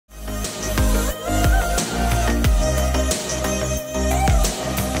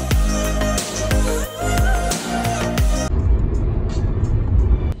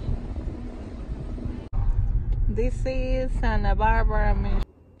Santa Barbara, Michigan.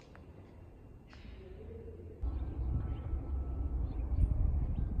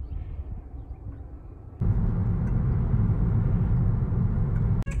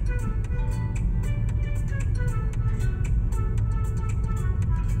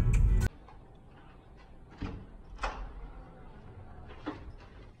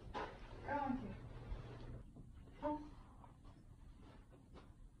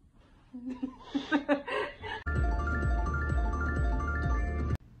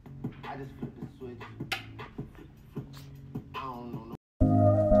 I just flipped the switch. I don't know.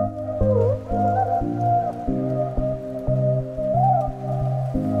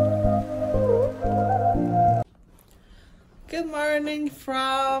 Good morning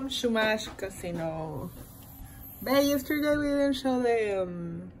from Shumash Casino. Man, yesterday we didn't show the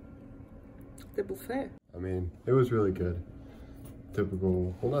buffet. I mean, it was really good.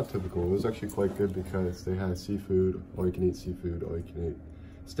 Typical, well not typical, it was actually quite good because they had seafood, all you can eat seafood, all you can eat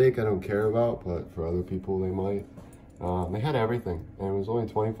steak I don't care about, but for other people they might. They had everything and it was only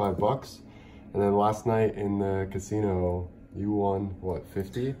 25 bucks. And then last night in the casino, you won what,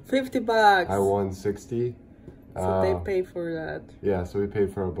 50? 50 bucks. I won 60. So they pay for that. Yeah, so we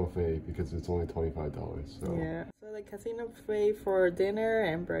paid for our buffet because it's only $25, so. Yeah, so the casino pay for dinner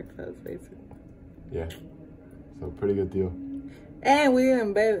and breakfast basically. Yeah, so pretty good deal. And we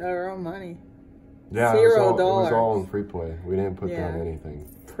didn't bet our own money. Yeah, $0. it was all in free play. We didn't put down anything.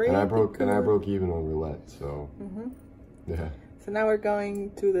 And I broke even on roulette, so yeah. So now we're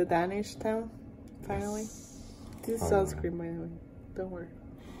going to the Danish town, finally. Yes. This is sunscreen, by the way. Don't worry.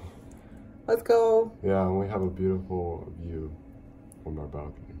 Let's go. Yeah, and we have a beautiful view from our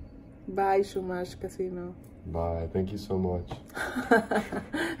balcony. Bye, Shumash Casino. Bye. Thank you so much.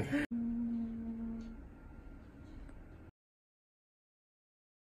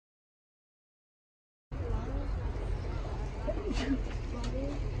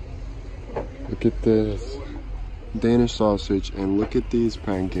 Look at this Danish sausage and look at these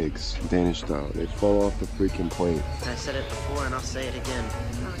pancakes, Danish style. They fall off the freaking plate. I said it before and I'll say it again.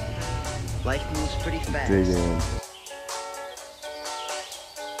 Life moves pretty fast. Dig in.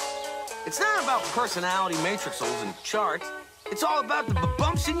 It's not about personality matrixels and charts. It's all about the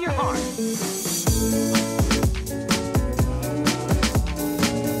bumps in your heart.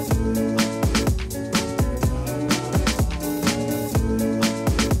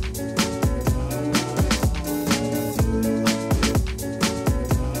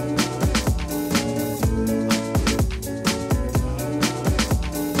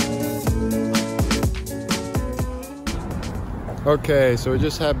 Okay, so we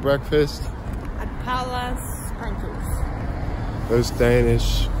just had breakfast. At Palace Pancakes. Those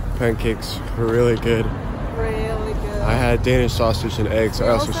Danish pancakes were really good. Really good. I had Danish sausage and eggs. I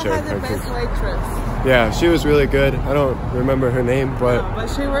also shared had the pancakes. best waitress. Yeah, she was really good. I don't remember her name, but No, but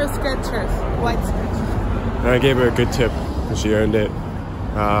she wears Skechers, white Skechers. and I gave her a good tip and she earned it.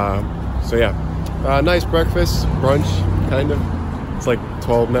 So yeah, nice breakfast, brunch, kind of. It's like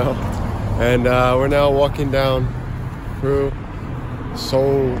 12 now. And we're now walking down through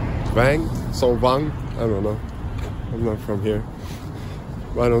Solvang? I don't know. I'm not from here.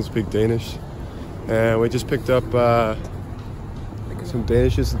 I don't speak Danish. And we just picked up some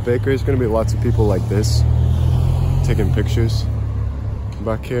Danishes at the bakery. There's gonna be lots of people like this taking pictures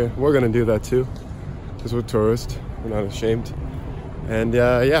back here. We're gonna do that too because we're tourists. We're not ashamed. And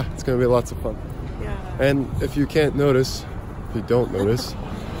yeah, it's gonna be lots of fun. Yeah. And if you can't notice, if you don't notice,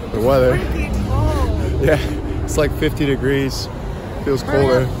 the weather. Yeah, it's like 50 degrees. Feels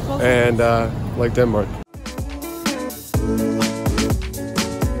colder and like Denmark.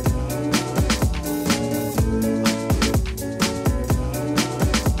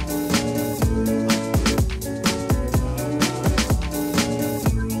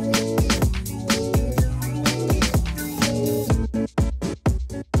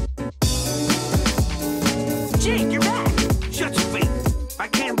 Jake, you're back! Shut your face! I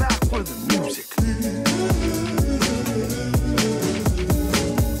came back for the music.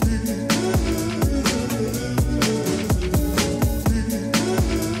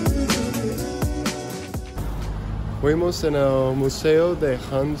 Fuimos en el Museo de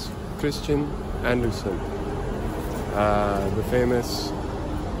Hans Christian Andersen, the famous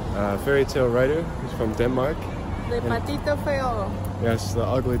fairy tale writer. He's from Denmark. De Patito Feo. Yes, the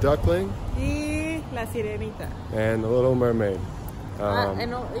ugly duckling. Y La Sirenita. And the Little Mermaid. And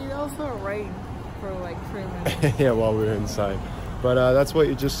it also rained for like 3 minutes. Yeah, while we were inside. But that's what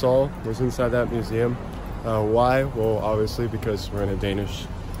you just saw, was inside that museum. Why? Well, obviously because we're in a Danish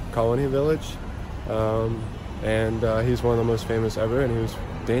colony village. And he's one of the most famous ever, and he was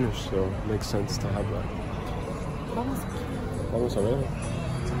Danish, so it makes sense to have that. Vamos a ver.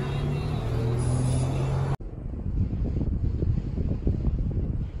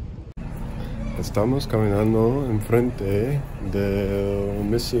 Estamos caminando enfrente de la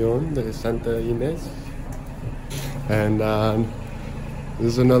misión de Santa Inez. And this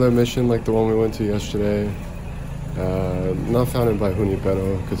is another mission like the one we went to yesterday. Not founded by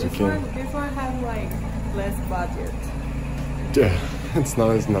Junipero because you can't. This one has like less budget. Yeah, it's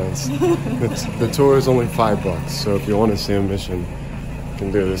not as nice. The tour is only $5, so if you want to see a mission, you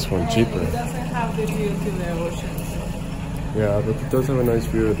can do this one cheaper. It doesn't have the view to the ocean. Yeah, but it does have a nice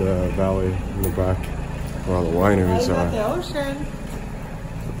view of the valley in the back where all the wineries Not are. the ocean.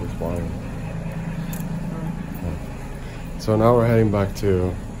 But there's wine. So now we're heading back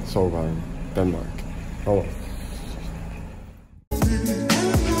to Solvang, Denmark. Oh.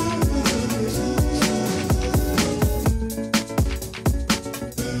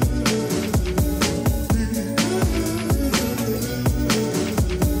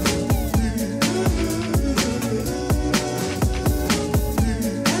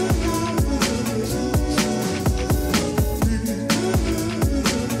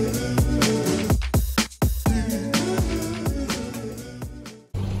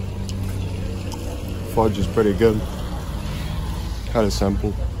 Fudge is pretty good. Had a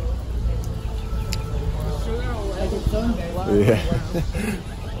sample. Yeah.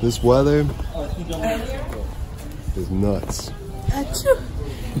 This weather is nuts.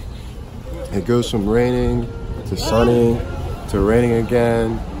 It goes from raining to sunny to raining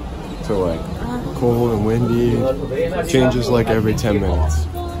again to like cold and windy. It changes like every 10 minutes.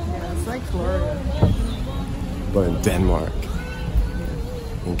 Yeah, it's like Florida. But in Denmark,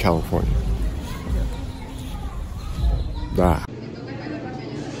 in California. Ah.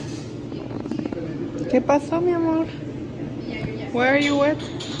 ¿Qué pasó, mi amor? Where are you with?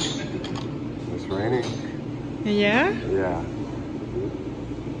 It's raining. Yeah? Yeah.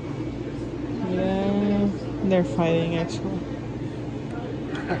 Yeah. They're fighting actually.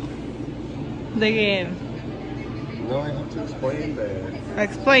 The game. No, I have to explain that.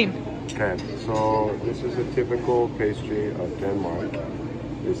 Explain. Okay, so this is a typical pastry of Denmark.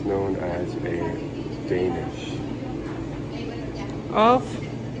 It's known as a Danish. Of?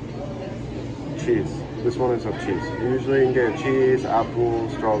 Cheese. This one is of cheese. Usually you can get cheese, apple,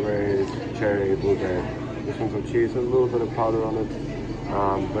 strawberry, cherry, blueberry. This one's of cheese. There's a little bit of powder on it.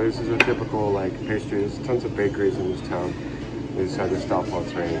 But this is a typical like pastry. There's tons of bakeries in this town. They just had to stop while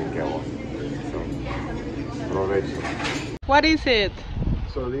it's raining and get one. So, provecho. What is it?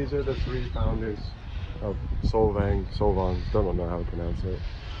 So these are the 3 founders of Solvang. Don't know how to pronounce it.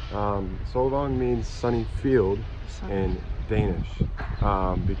 Solvang means sunny field in Danish,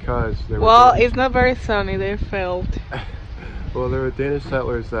 because they were Danish. It's not very sunny. They failed. Well, there were Danish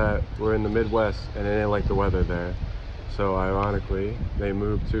settlers that were in the Midwest and they didn't like the weather there. So ironically, they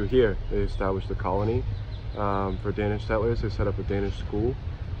moved to here. They established a colony for Danish settlers. They set up a Danish school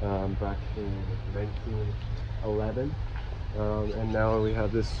back in 1911. And now we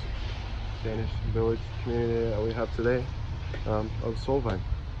have this Danish village community that we have today of Solvang.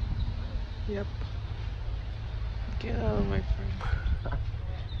 Yep. Get out of my friend.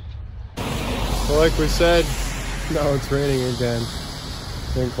 So like we said, now it's raining again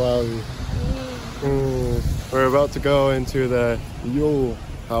and cloudy. We're about to go into the Yule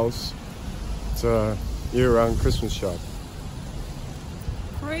house. It's a year-round Christmas shop.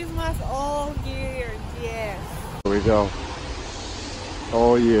 Christmas all year, yes. Here we go.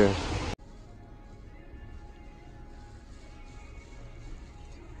 All year.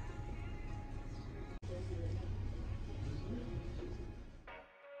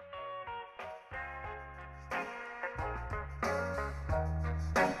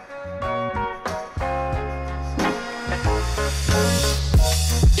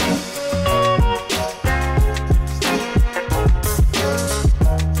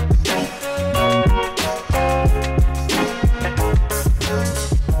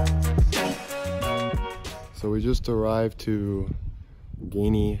 So we just arrived to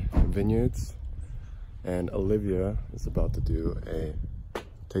Vineyards, and Olivia is about to do a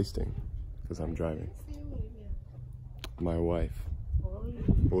tasting because I'm driving. My wife,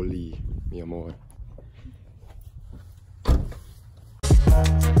 Oli, mi amor.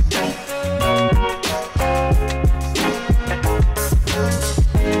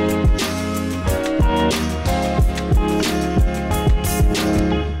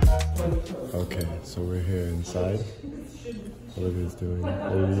 Okay, so we're here inside. Olivia's doing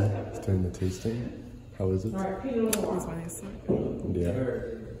the tasting. How is it? This one is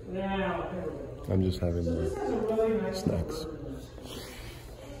Yeah. I'm just having the snacks.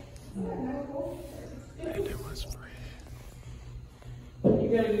 And it was free.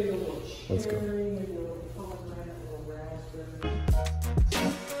 Let's go.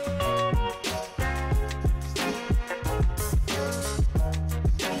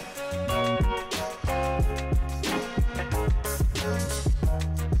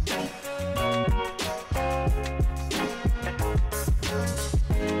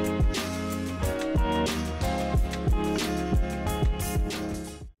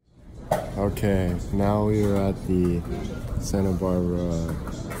 Okay, now we are at the Santa Barbara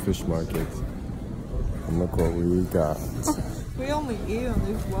fish market. And look what we got. We only eat on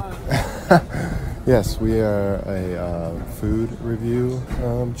this one. Yes, we are a food review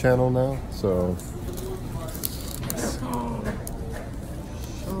channel now, so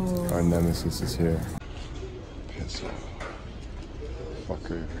our nemesis is here. Piss off.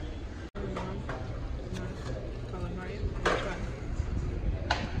 Fucker.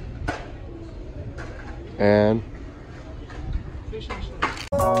 And Fish and chips.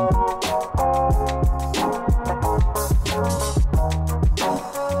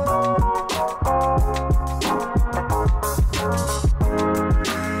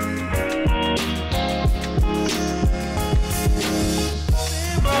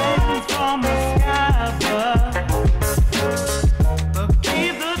 From the sky above.